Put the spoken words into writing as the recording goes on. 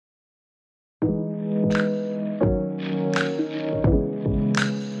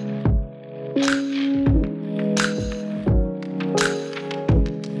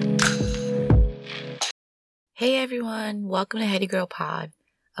everyone, welcome to Heady Girl Pod,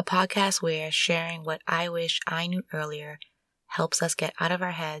 a podcast where sharing what I wish I knew earlier helps us get out of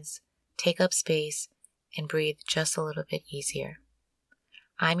our heads, take up space, and breathe just a little bit easier.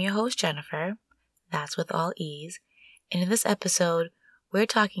 I'm your host, Jennifer, that's with all E's, and in this episode, we're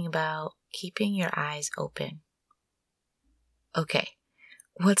talking about keeping your eyes open. Okay,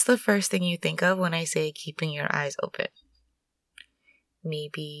 what's the first thing you think of when I say keeping your eyes open?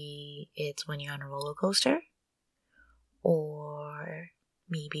 Maybe it's when you're on a roller coaster? Or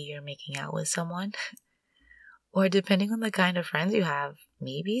maybe you're making out with someone. Or depending on the kind of friends you have,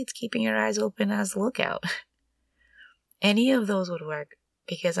 maybe it's keeping your eyes open as a lookout. Any of those would work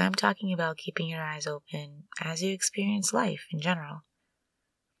because I'm talking about keeping your eyes open as you experience life in general.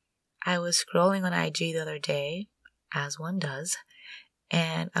 I was scrolling on IG the other day, as one does,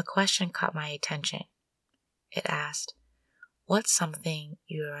 and a question caught my attention. It asked, "What's something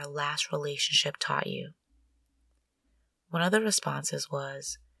your last relationship taught you?" One of the responses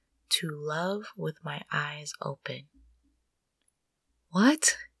was, "To love with my eyes open."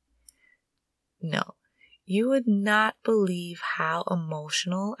 What? No, you would not believe how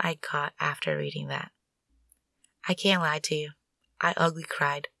emotional I got after reading that. I can't lie to you. I ugly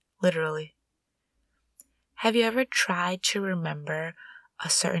cried, literally. Have you ever tried to remember a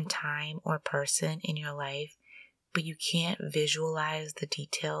certain time or person in your life, but you can't visualize the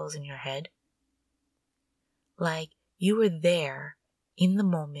details in your head? Like, you were there in the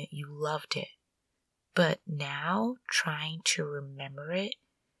moment, you loved it. But now, trying to remember it,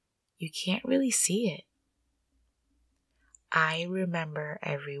 you can't really see it. I remember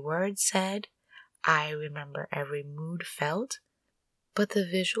every word said. I remember every mood felt. But the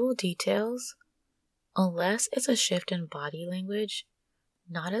visual details, unless it's a shift in body language,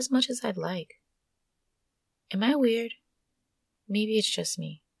 not as much as I'd like. Am I weird? Maybe it's just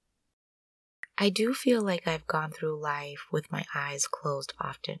me. I do feel like I've gone through life with my eyes closed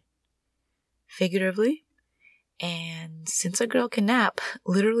often. Figuratively, and since a girl can nap,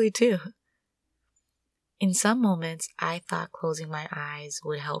 literally too. In some moments, I thought closing my eyes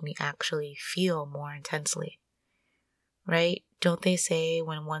would help me actually feel more intensely. Right? Don't they say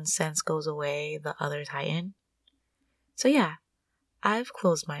when one sense goes away, the others heighten? So yeah, I've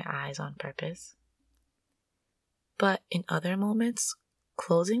closed my eyes on purpose. But in other moments,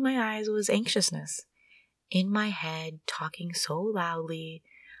 closing my eyes was anxiousness. In my head, talking so loudly,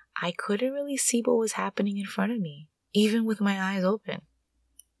 I couldn't really see what was happening in front of me, even with my eyes open.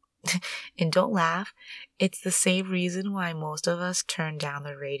 And don't laugh, it's the same reason why most of us turn down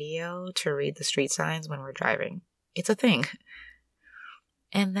the radio to read the street signs when we're driving. It's a thing.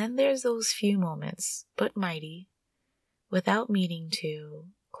 And then there's those few moments, but mighty, without meaning to,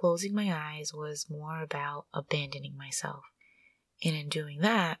 closing my eyes was more about abandoning myself. And in doing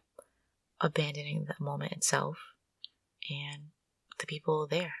that, abandoning the moment itself and the people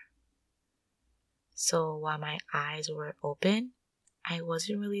there. So while my eyes were open, I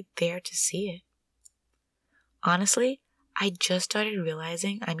wasn't really there to see it. Honestly, I just started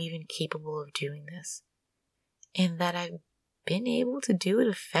realizing I'm even capable of doing this. And that I've been able to do it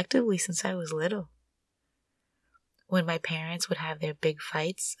effectively since I was little. When my parents would have their big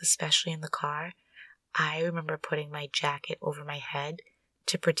fights, especially in the car, I remember putting my jacket over my head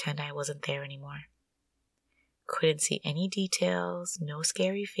to pretend I wasn't there anymore. Couldn't see any details, no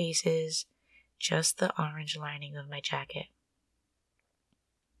scary faces, just the orange lining of my jacket.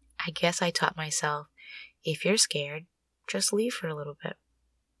 I guess I taught myself, if you're scared, just leave for a little bit.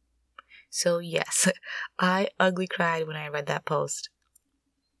 So yes, I ugly cried when I read that post.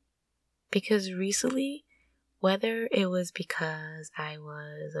 Because recently, whether it was because I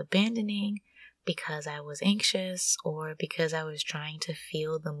was abandoning, because I was anxious, or because I was trying to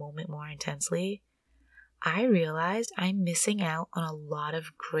feel the moment more intensely, I realized I'm missing out on a lot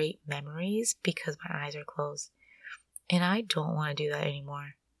of great memories because my eyes are closed. And I don't want to do that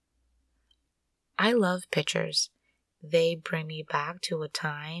anymore. I love pictures. They bring me back to a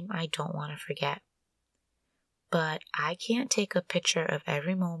time I don't want to forget. But I can't take a picture of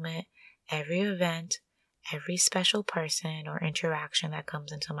every moment, every event, every special person or interaction that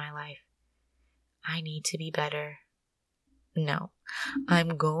comes into my life. I need to be better. No,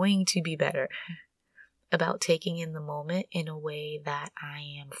 I'm going to be better about taking in the moment in a way that I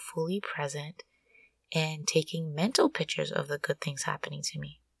am fully present and taking mental pictures of the good things happening to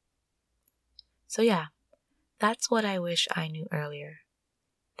me. So yeah, that's what I wish I knew earlier.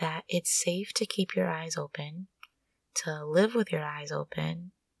 That it's safe to keep your eyes open, to live with your eyes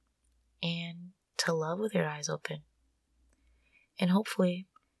open, and to love with your eyes open. And hopefully,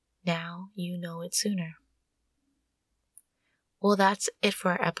 now you know it sooner. Well, that's it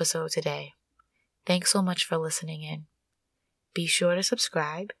for our episode today. Thanks so much for listening in. Be sure to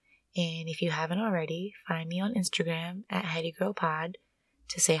subscribe, and if you haven't already, find me on Instagram at HeadyGirlPod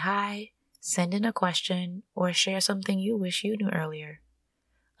to say hi, send in a question, or share something you wish you knew earlier.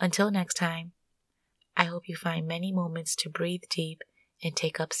 Until next time, I hope you find many moments to breathe deep and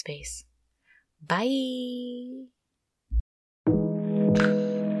take up space. Bye!